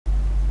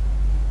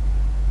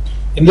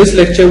In this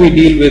lecture we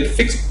deal with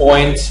fixed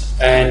points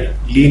and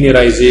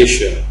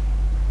linearization.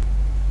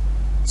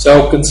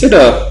 So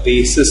consider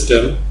the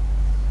system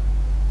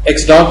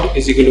x dot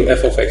is equal to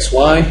f of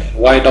xy,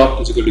 y dot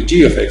is equal to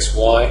g of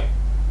xy,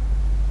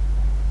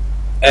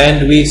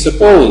 and we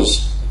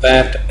suppose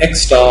that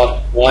x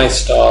star, y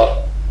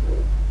star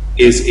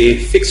is a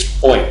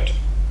fixed point.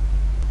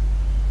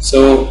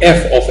 So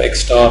f of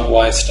x star,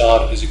 y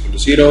star is equal to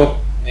 0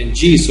 and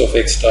g's of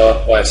x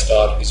star, y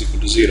star is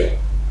equal to 0.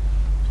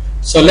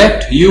 So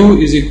let u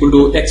is equal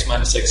to x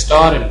minus x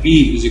star and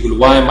v is equal to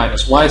y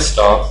minus y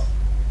star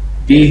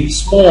be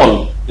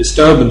small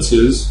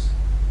disturbances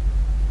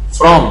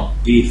from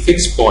the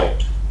fixed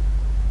point.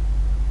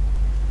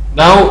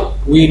 Now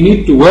we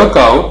need to work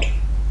out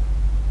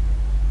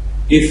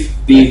if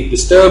the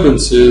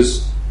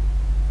disturbances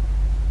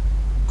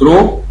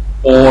grow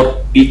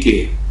or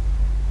decay.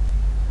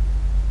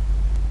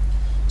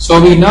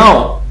 So we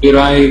now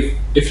derive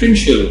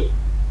differential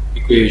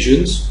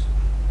equations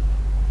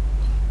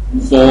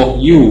for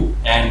u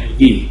and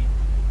v.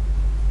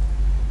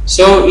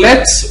 So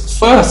let's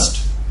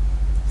first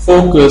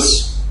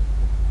focus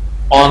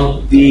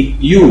on the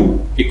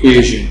u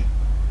equation.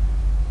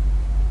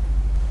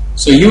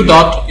 So u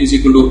dot is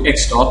equal to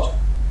x dot,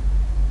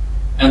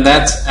 and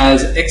that's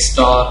as x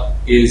star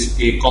is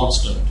a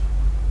constant.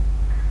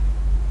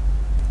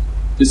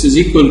 This is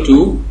equal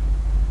to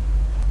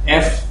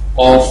f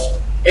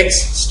of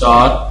x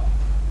star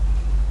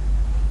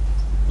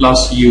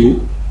plus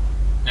u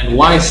and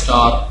y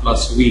star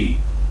plus v,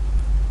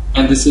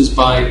 and this is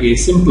by a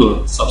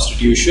simple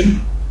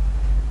substitution,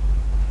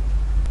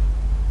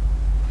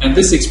 and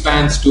this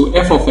expands to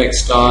f of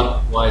x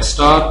star y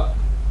star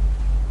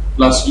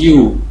plus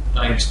u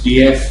times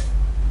df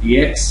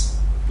dx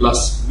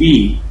plus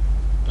v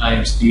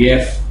times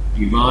df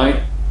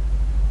dy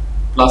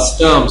plus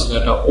terms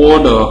that are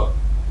order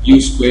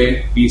u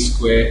square, v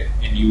square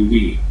and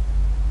uv,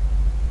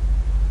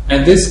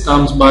 and this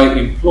comes by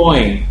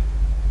employing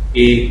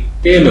a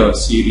Taylor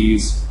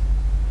series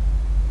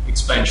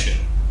expansion,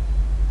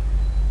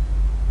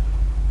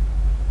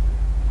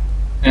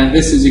 and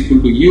this is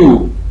equal to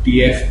u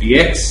df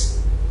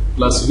dx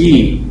plus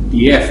v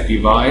df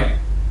dy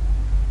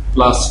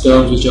plus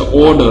terms which are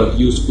order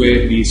u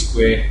square, v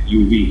square,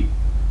 uv,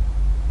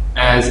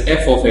 as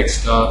f of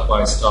x star,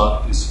 y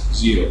star is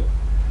 0.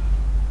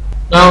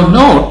 Now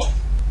note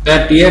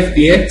that df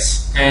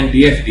dx and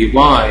df dy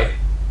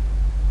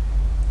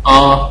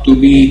are to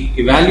be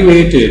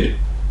evaluated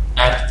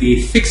at the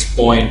fixed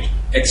point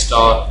x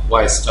star,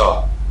 y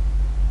star.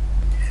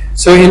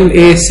 So in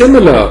a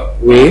similar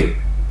way,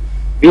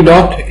 v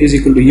dot is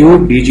equal to u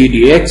dg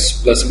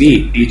dx plus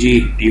v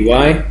dg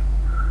dy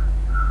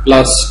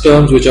plus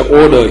terms which are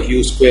order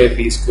u square,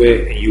 v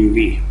square and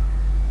uv.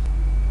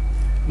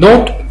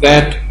 Note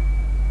that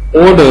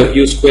order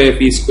u square,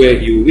 v square,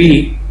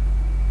 uv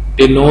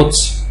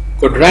denotes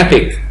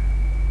quadratic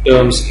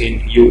terms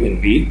in u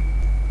and v,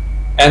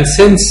 and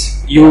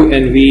since u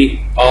and v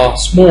are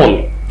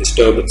small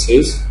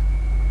disturbances,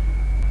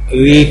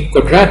 the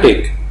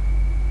quadratic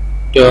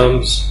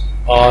terms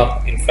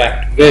are in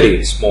fact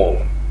very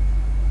small.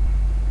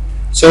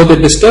 So the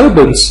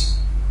disturbance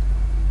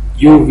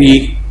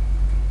uv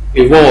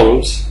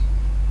evolves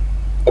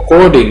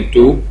according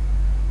to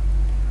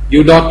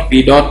u dot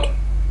v dot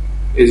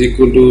is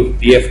equal to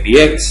df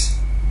dx,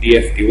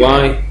 df dy,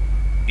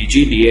 dg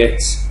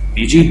dx,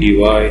 dg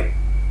dy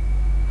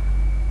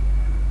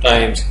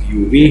times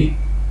uv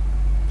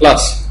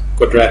plus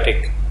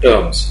quadratic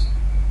terms.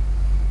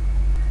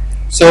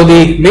 So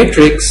the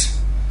matrix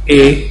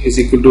A is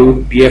equal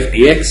to df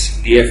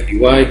dx, df dy,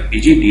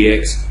 dg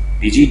dx,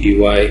 dg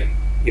dy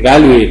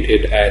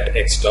evaluated at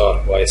x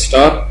star, y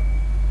star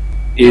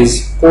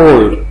is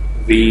called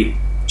the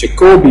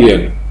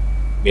Jacobian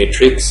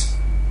matrix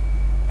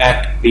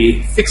at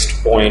the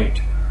fixed point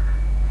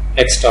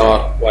x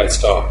star, y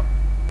star.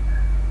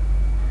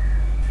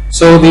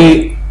 So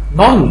the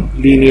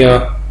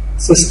non-linear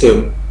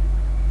system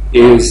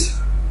is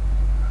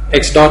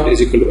x dot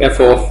is equal to f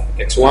of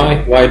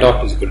xy, y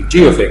dot is equal to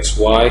g of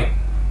xy,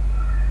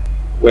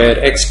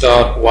 where x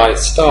star, y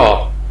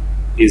star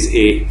is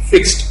a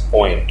fixed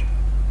point,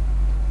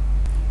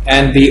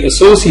 and the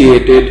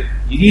associated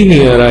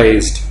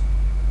linearized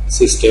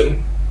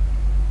system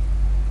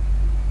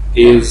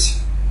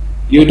is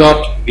u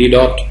dot v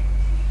dot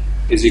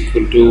is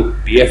equal to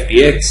df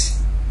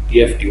dx,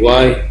 df dy,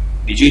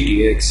 dg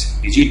dx,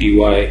 dg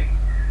dy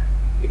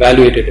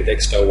evaluated at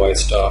x star, y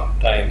star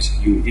times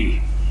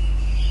uv.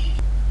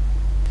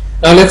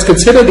 Now let's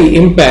consider the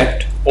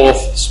impact of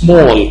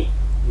small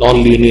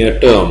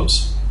nonlinear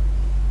terms.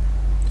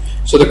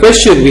 So the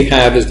question we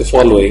have is the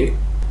following: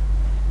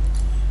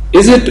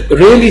 is it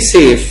really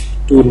safe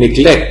to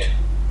neglect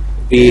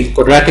the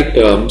quadratic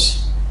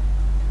terms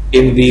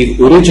in the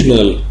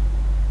original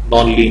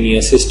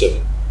nonlinear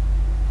system?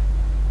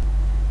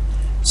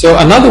 So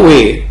another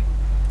way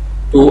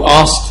to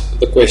ask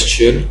the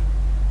question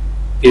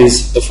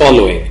is the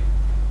following: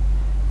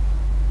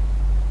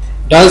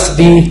 does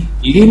the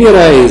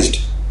linearized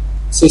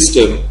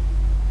system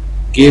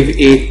give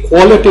a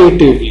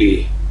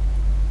qualitatively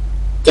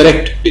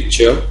correct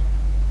picture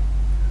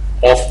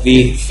of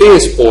the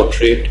phase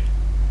portrait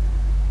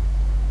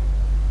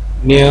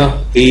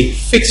near the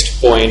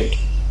fixed point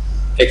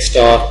x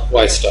star,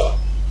 y star?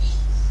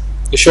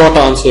 The short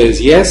answer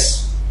is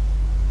yes,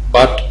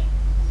 but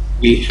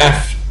we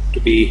have to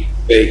be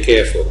very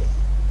careful.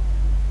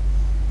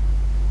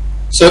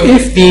 So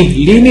if the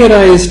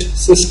linearized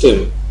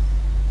system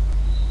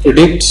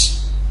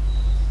predicts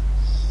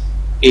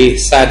a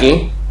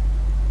saddle,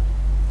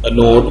 a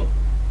node,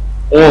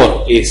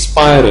 or a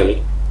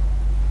spiral,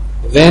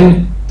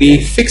 then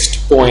the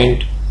fixed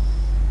point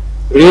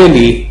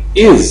really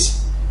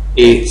is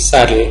a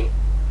saddle,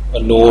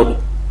 a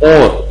node,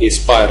 or a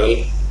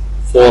spiral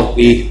for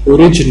the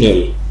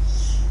original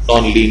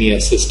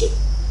nonlinear system.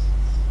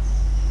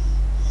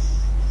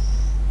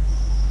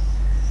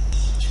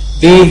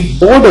 The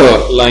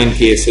borderline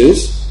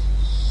cases,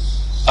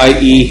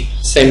 i.e.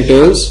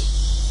 centers,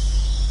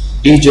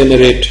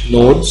 degenerate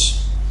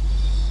nodes,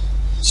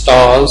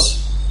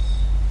 stars,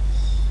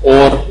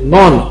 or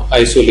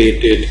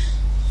non-isolated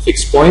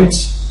fixed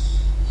points,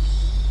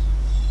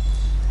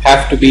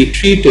 have to be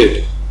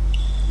treated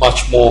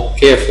much more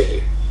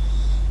carefully.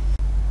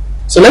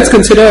 So let's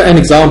consider an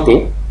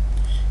example.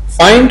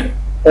 Find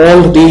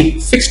all the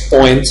fixed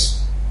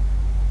points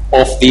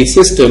of the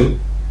system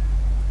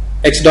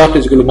x dot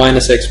is equal to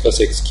minus x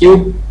plus x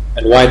cubed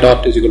and y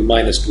dot is equal to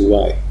minus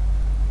 2y,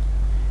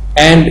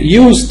 and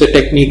use the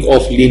technique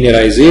of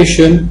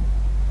linearization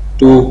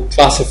to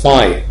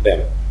classify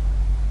them.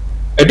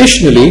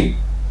 Additionally,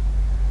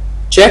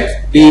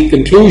 check the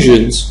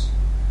conclusions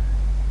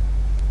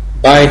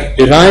by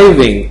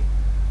deriving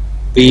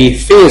the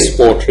phase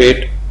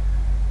portrait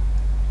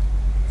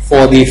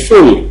for the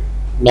full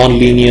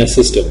nonlinear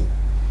system.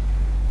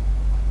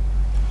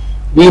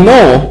 We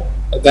know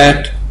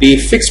that the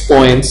fixed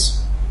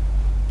points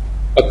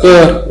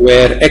occur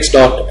where x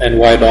dot and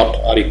y dot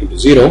are equal to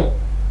 0,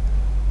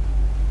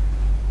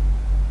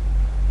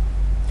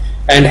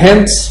 and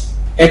hence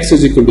x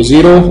is equal to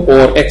 0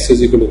 or x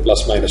is equal to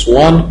plus minus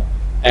 1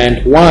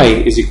 and y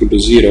is equal to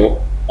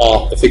 0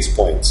 are the fixed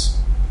points.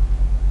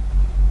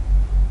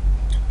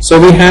 So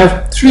we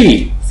have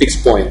three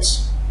fixed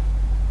points: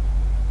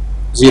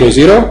 0,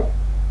 0,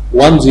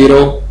 1,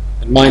 0,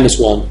 and minus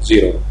 1,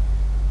 0.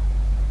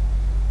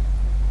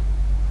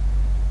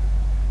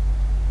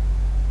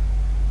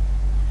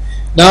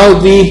 Now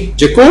the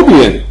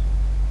Jacobian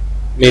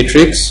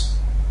matrix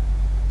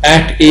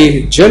at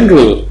a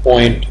general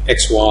point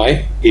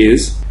xy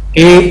is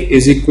A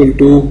is equal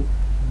to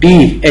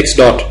dx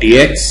dot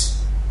dx,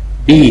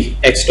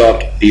 dx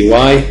dot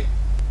dy,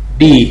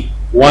 dy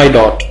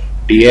dot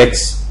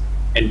dx,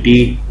 and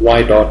dy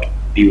dot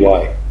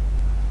dy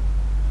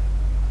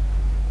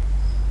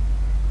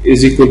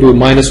is equal to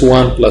minus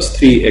 1 plus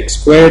 3x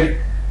squared,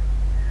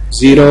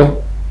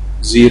 0,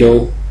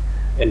 0,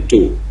 and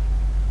 2.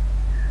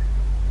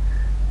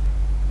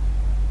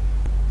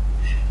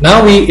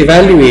 Now we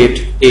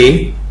evaluate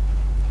A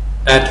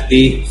at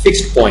the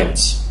fixed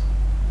points.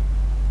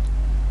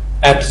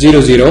 At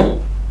 0,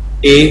 0,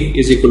 A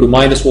is equal to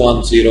minus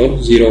 1,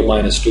 0, 0,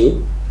 minus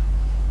 2.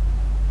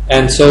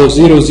 And so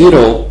 0,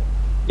 0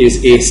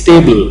 is a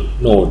stable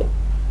node.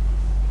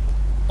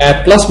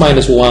 At plus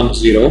minus 1,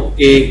 0,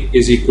 A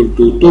is equal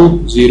to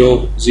 2,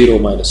 0, 0,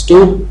 minus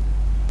 2.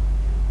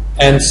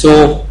 And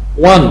so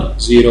 1,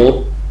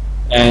 0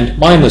 and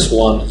minus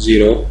 1,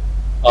 0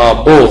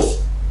 are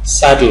both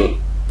saddle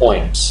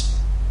points.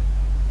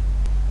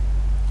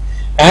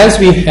 As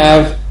we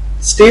have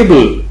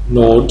stable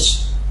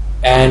nodes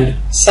and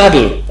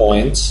saddle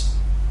points,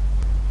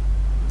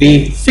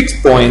 the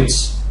fixed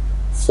points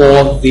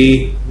for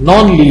the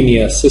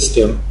nonlinear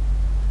system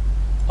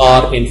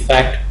are in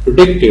fact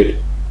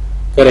predicted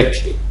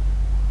correctly.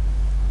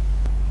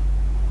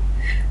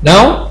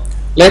 Now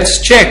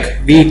let's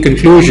check the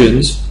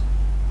conclusions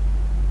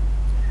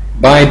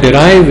by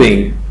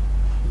deriving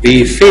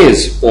the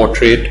phase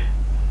portrait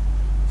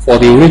for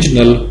the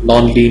original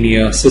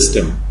nonlinear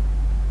system.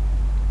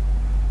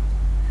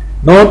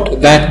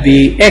 Note that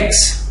the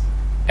x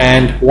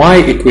and y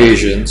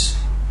equations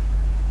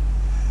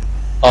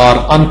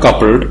are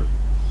uncoupled,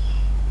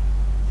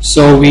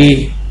 so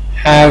we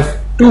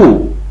have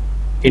two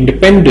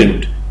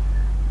independent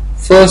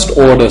first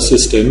order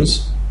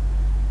systems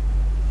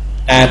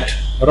at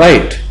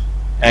right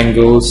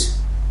angles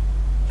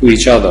to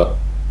each other.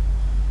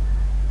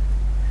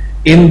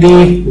 In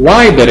the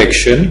y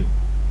direction,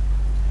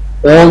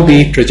 all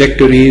the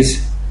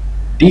trajectories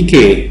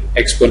decay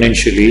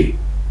exponentially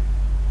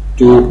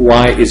to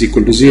y is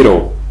equal to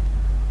 0.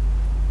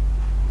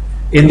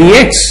 In the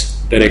x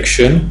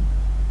direction,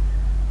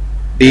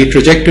 the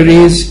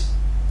trajectories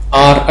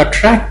are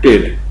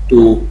attracted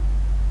to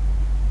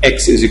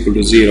x is equal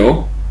to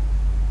 0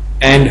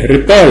 and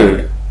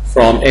repelled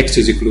from x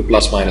is equal to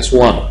plus minus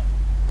 1.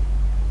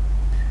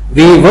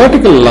 The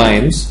vertical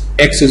lines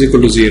x is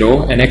equal to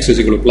 0 and x is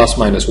equal to plus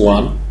minus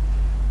 1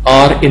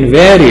 are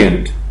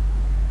invariant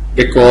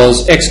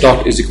because x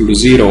dot is equal to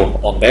 0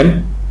 on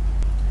them.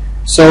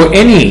 So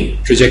any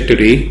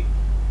trajectory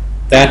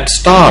that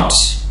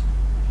starts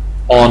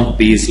on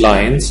these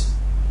lines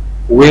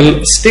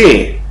will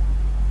stay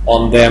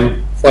on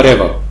them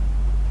forever.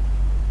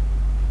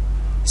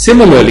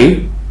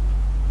 Similarly,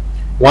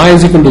 y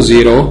is equal to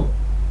 0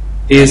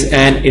 is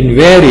an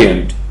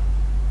invariant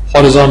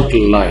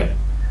horizontal line.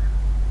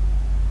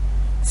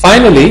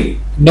 Finally,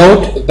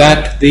 note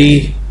that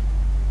the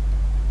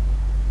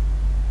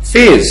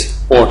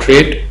phase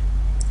portrait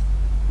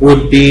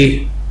would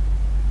be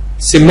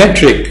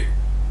symmetric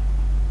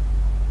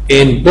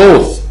in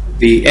both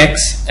the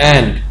x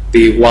and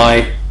the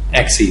y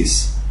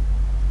axes.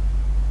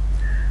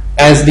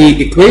 As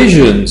the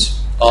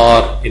equations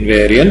are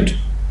invariant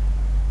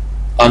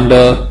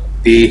under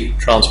the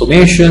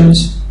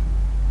transformations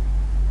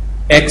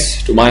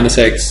x to minus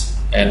x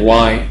and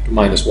y to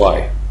minus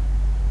y.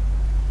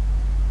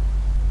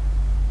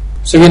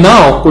 So we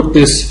now put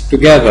this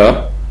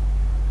together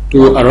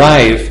to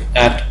arrive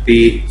at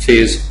the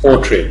phase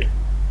portrait.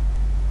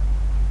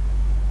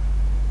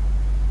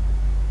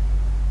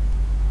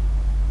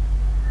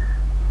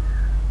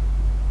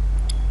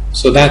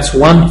 So that's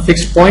one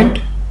fixed point.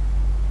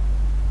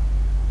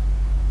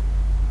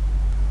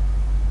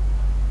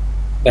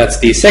 That's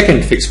the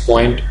second fixed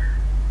point.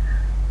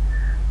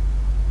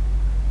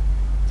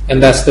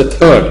 And that's the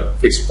third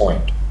fixed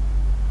point.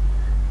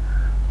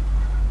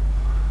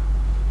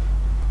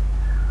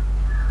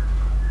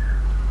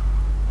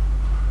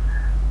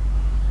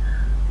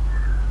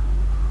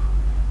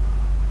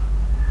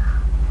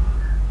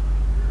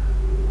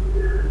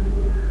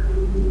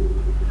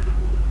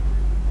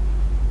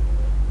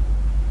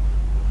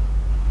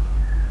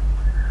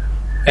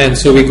 And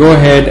so we go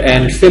ahead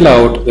and fill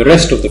out the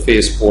rest of the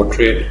phase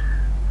portrait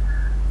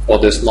for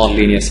this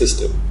nonlinear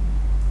system.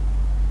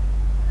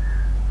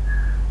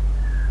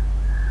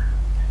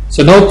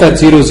 So note that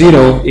 0,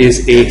 0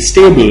 is a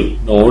stable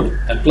node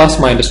and plus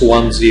minus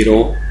 1,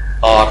 0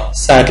 are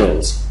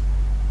saddles.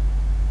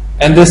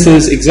 And this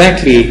is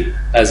exactly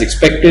as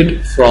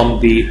expected from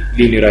the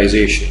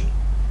linearization.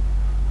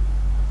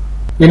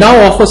 We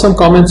now offer some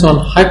comments on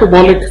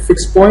hyperbolic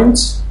fixed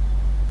points,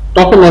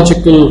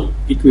 topological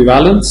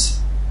equivalence,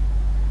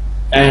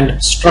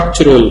 and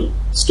structural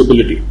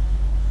stability.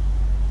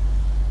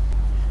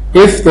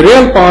 If the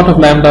real part of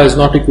lambda is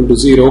not equal to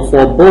 0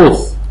 for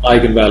both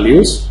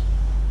eigenvalues,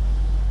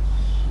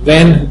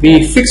 then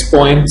the fixed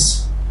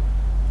points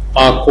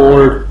are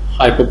called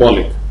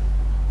hyperbolic.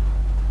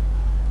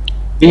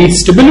 The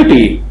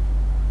stability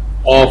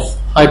of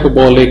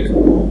hyperbolic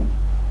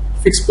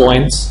fixed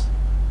points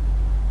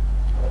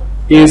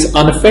is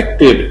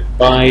unaffected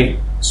by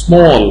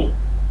small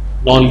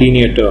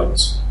nonlinear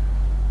terms.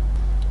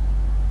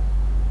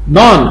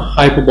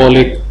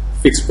 Non-hyperbolic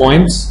fixed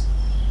points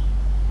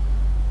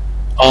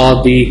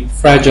are the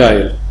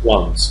fragile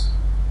ones.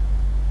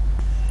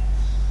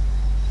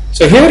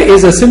 So here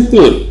is a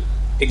simple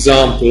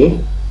example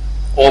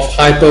of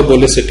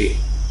hyperbolicity.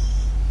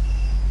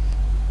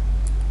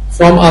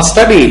 From our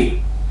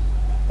study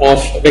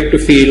of vector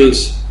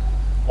fields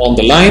on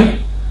the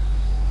line,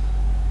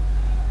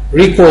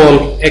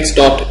 recall x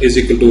dot is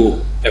equal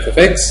to f of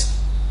x,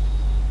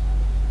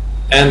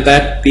 and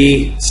that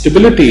the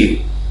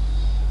stability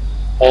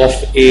of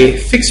a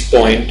fixed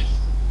point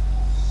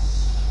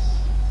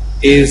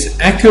is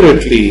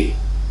accurately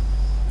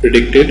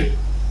predicted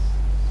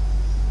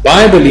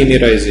by the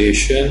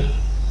linearization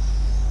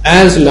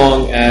as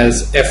long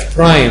as f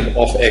prime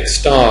of x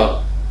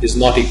star is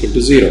not equal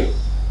to 0.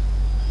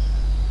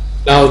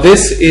 Now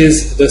this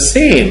is the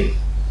same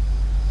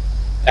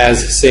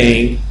as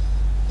saying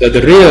that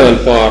the real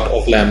part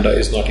of lambda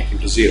is not equal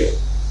to 0.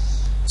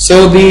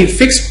 So the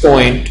fixed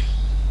point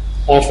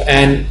of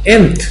an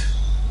nth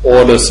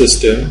order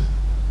system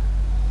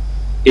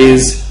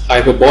is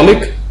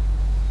hyperbolic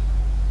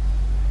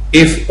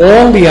if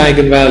all the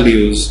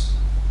eigenvalues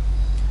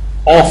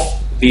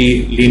of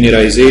the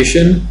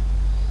linearization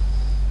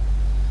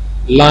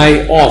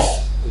lie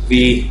off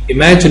the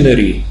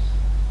imaginary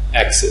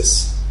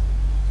axis,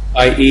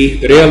 i.e.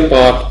 the real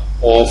part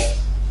of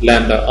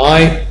lambda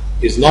I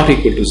is not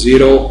equal to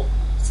 0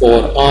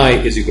 for I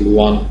is equal to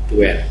 1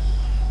 to n.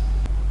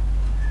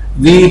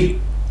 The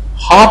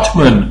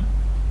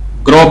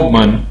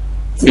Hartman-Krogman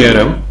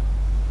theorem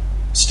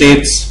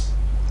states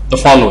the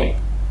following.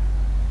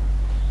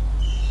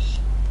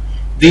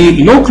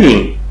 The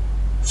local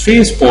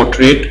phase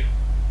portrait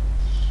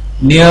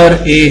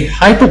near a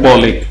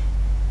hyperbolic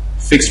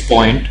fixed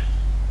point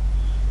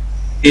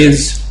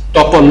is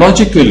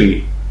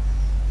topologically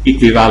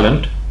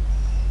equivalent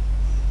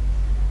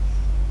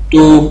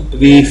to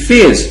the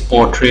phase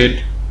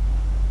portrait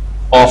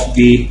of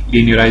the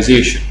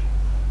linearization.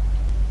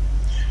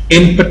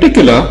 In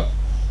particular,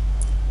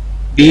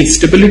 the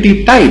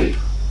stability type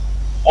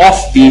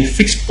of the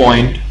fixed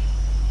point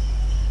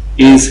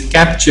is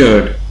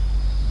captured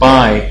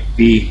by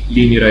the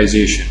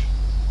linearization.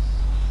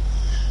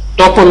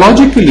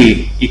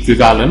 Topologically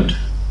equivalent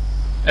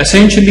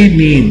essentially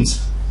means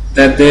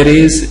that there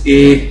is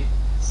a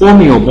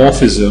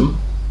homeomorphism,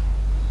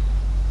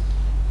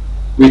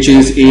 which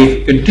is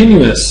a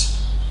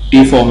continuous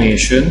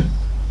deformation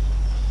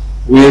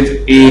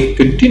with a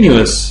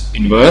continuous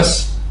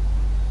inverse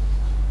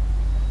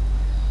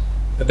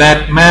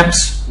that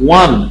maps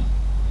one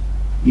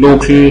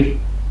local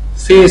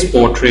phase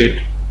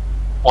portrait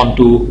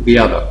onto the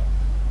other,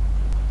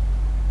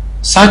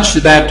 such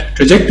that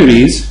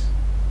trajectories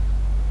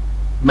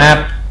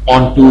map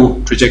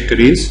onto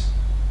trajectories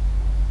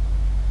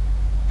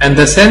and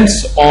the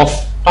sense of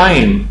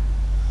time,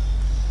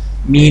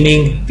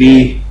 meaning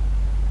the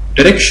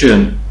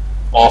direction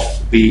of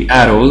the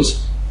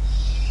arrows,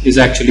 is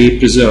actually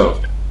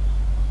preserved.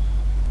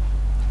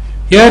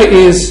 Here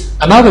is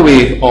another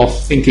way of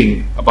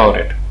thinking about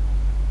it.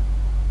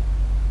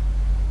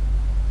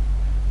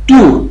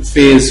 Two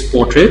phase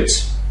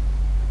portraits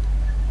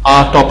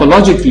are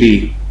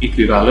topologically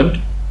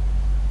equivalent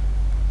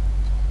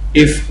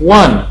if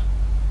one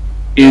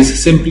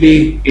is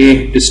simply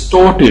a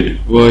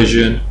distorted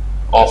version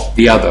of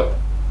the other.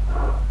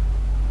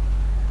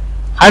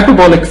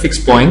 Hyperbolic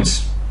fixed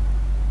points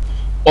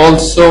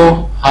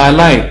also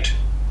highlight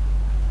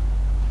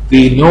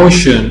the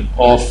notion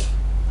of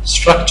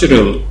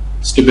structural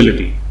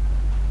stability.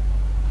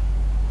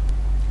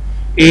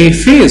 A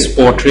phase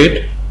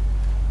portrait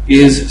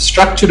is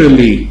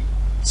structurally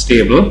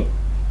stable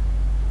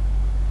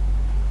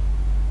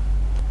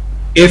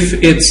if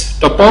its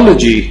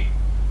topology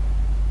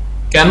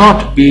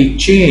cannot be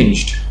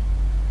changed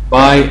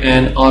by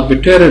an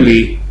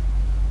arbitrarily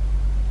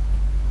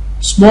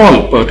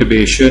small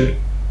perturbation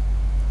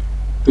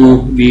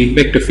to the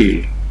vector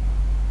field.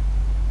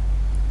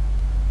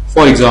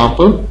 For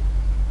example,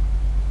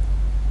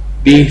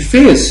 the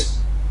phase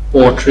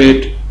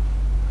portrait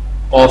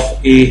of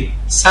a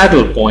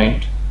saddle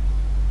point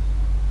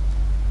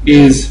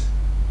is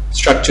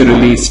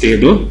structurally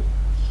stable,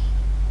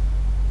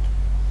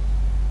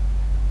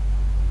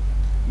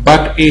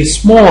 but a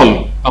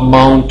small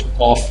amount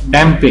of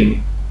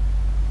damping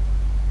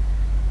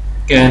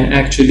can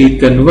actually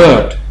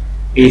convert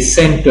a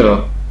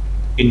center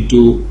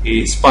into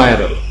a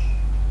spiral.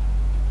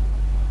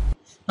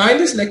 Now, in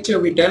this lecture,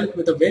 we dealt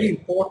with a very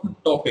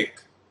important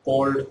topic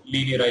called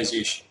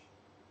linearization.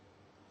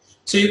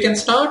 So you can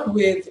start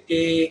with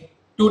a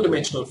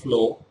two-dimensional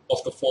flow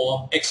of the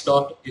form x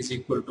dot is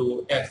equal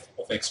to f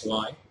of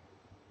xy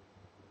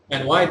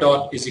and y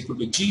dot is equal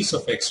to g's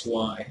of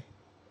xy,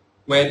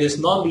 where this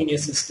nonlinear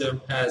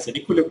system has an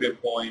equilibrium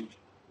point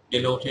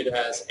denoted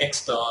as x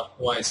star,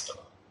 y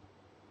star.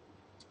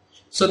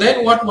 So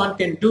then what one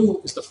can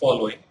do is the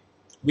following.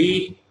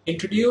 We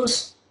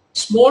introduce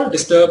small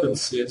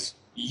disturbances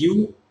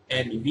u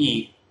and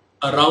v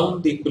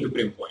around the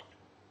equilibrium point.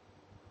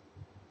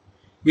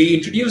 We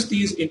introduce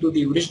these into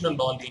the original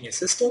nonlinear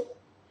system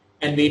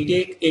and we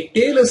take a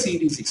Taylor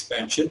series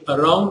expansion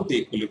around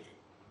the equilibrium.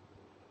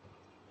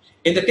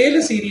 In the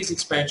Taylor series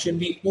expansion,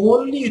 we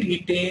only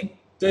retain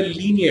the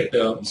linear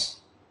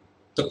terms,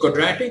 the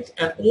quadratic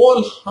and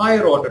all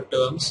higher order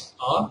terms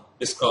are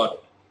discarded.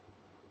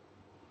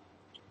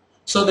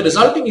 So the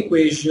resulting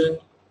equation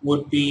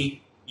would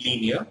be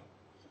linear,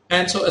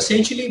 and so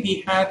essentially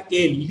we have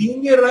a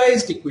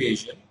linearized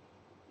equation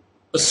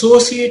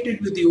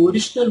associated with the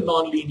original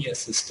nonlinear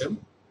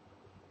system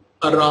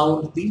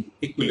around the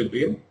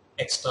equilibrium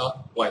x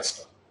star, y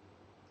star.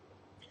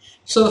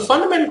 So the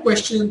fundamental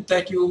question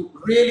that you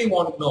really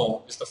want to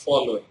know is the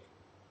following.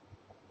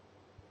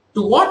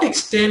 To what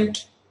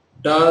extent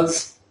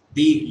does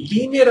the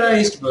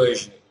linearized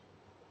version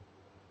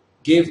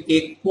give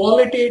a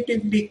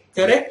qualitatively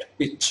correct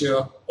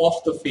picture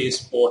of the phase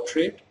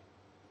portrait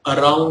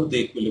around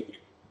the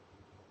equilibrium?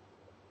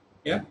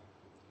 Yeah.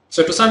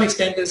 So to some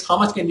extent is how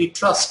much can we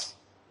trust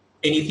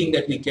anything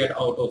that we get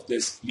out of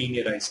this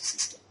linearized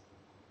system?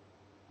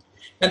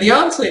 And the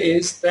answer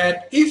is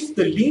that if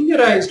the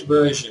linearized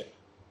version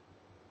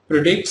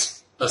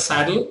predicts a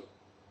saddle,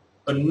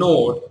 a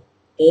node,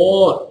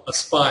 or a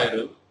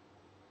spiral,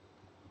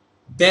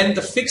 then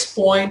the fixed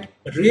point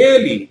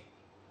really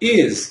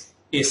is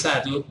a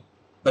saddle,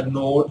 a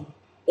node,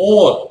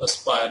 or a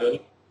spiral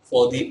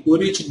for the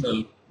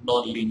original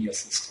nonlinear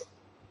system.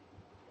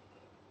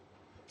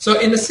 So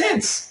in a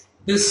sense,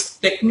 this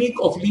technique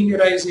of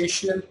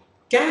linearization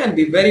can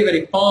be very,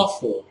 very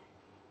powerful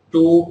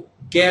to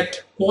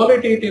get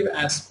qualitative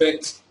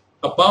aspects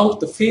about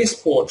the phase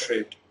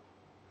portrait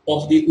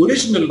of the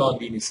original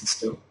nonlinear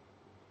system,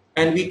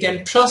 and we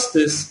can trust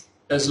this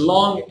as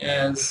long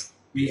as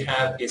we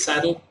have a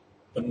saddle,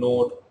 a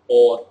node,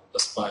 or a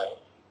spiral.